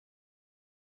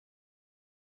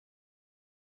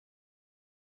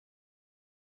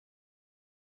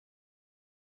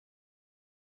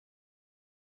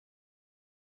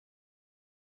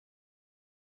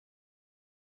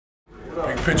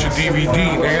picture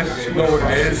DVD, man. You know what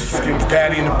it is. Skim's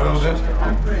Daddy in the building.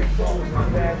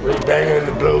 Ray Banger in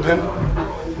the building.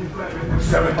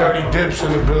 730 Dips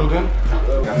in the building.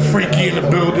 Freeky in the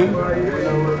building.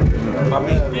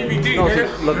 DVD,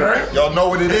 nigga. Y'all know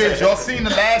what it is. Y'all seen the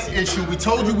last issue. We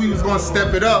told you we was gonna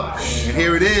step it up. And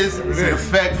here it is. It's in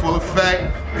effect, full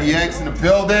effect. BX in the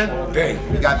building.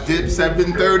 We got Dip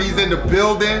 730s in the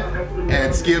building.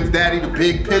 And Skim's Daddy, the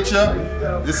big picture.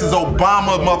 This is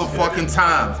Obama motherfucking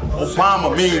times.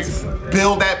 Obama means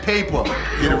build that paper.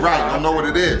 Get it right. Y'all know what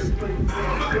it is.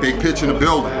 Big picture in the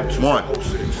building. One.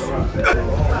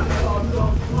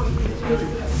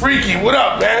 Freeky, what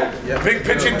up, man? Yeah, big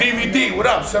picture DVD, what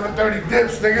up? 730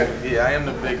 Dips, nigga? Yeah, I am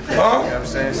the big picture, you know what I'm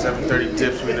saying? 730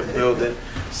 Dips, we in the building.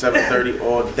 730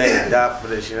 all day, die for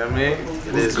this, you know what I mean?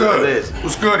 It is what it is.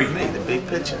 What's goody? Me, the big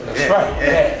picture. That's right.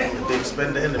 Yeah, the big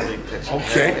spender in the big picture.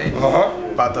 Okay,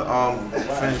 About to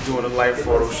finish doing a live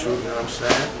photo shoot, you know what I'm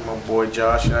saying? My boy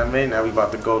Josh, you know what I mean? Now we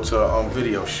about to go to a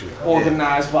video shoot.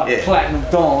 Organized by the Platinum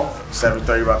Dawn.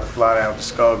 7:30 about to fly down with the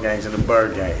Skull Gangs and the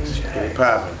Bird Gangs. Get it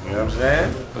poppin', you know what I'm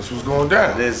saying? That's what's going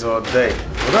down. It is all day.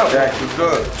 What up? Jack, what's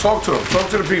good? Talk to him. Talk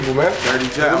to the people, man. Dirty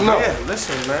Jack. Yeah,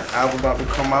 listen, man. Album about to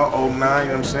come out, 09, you know what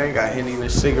I'm saying? Got Henny and the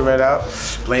cigarette out.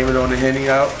 Blame it on the Henny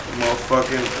out.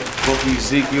 Motherfucking Bookie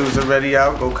Zeeky was already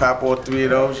out. Go cop all 3 of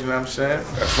those, you know what I'm saying?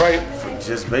 That's right.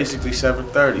 Just basically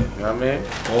 7:30, you know what I mean?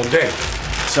 All day.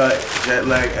 Tut, Jet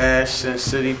Lag Ash, Sin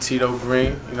City, Tito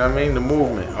Green, you know what I mean? The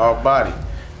movement, hard body.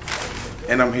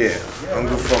 And I'm here. I don't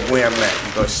give a fuck where I'm at.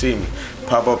 You gonna see me.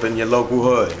 Pop up in your local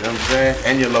hood, you know what I'm saying?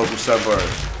 And your local suburbs.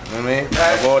 You know what I mean?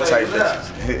 Of all type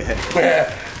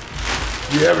bitches.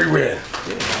 You everywhere.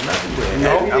 Yeah, I'm everywhere.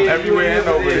 No? I'm everywhere and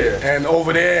over there. And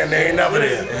over there, and they ain't never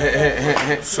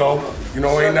there. So, you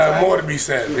know, ain't nothing more to be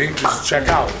said, B. Just check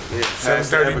out.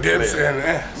 730 Dips and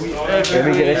Let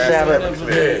me get a shout out.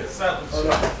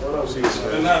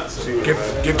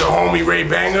 Get the homie Ray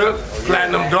Banger,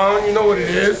 Platinum Dawn, you know what it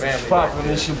is. Poppin',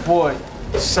 it's your boy,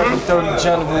 730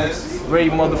 General, Ray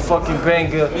motherfucking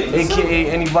Banger, aka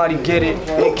Anybody Get It,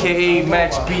 aka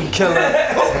Max B Killer.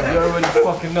 You already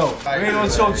fucking know. We ain't gonna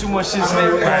talk too much shit today.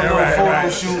 We're gonna do a photo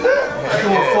shoot.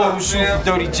 Doing a photo shoot for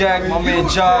Dirty Jack, my man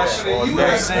Josh. You know what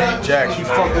I'm saying? Jack, he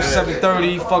fuck with 730,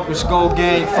 he fuck with Skull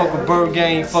Gang, he fuck with Bird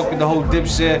Gang, he fuck with the whole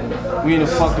Dipset. We in the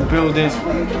fucking building.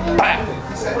 Bam!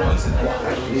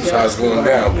 That's how it's going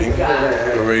down, B.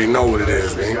 You already know what it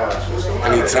is, B.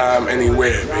 Anytime,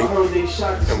 anywhere, B.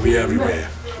 And we everywhere.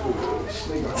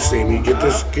 See me, get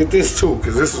this too,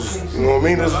 cause this is, you know what I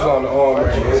mean? This is on the arm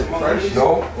right here.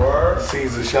 No?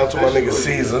 Caesar, shout out to my nigga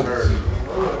Caesar.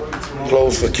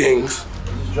 Clothes for kings.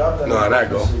 Know how that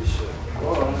go.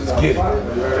 Let's get it.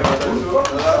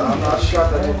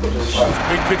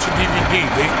 Big picture DVD,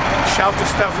 B. Shout to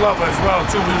Steph Lover as well,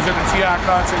 too. We was at the T.I.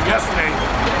 concert yesterday.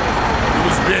 It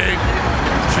was big.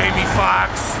 Jamie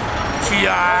Foxx,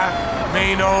 T.I.,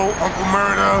 Mano, Uncle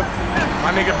Murder, my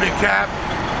nigga Big Cap.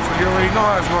 So you already know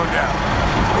how it's going down.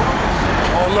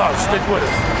 All love, stick with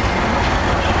us.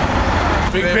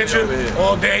 Big picture,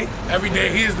 all day, every day.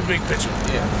 He is the big picture.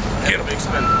 Yeah. Get him. Big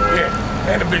spender. Yeah,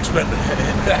 and a big spender.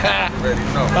 Ready?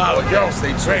 No. Yo,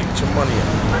 Stay tuned. Get your money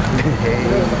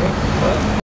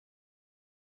up.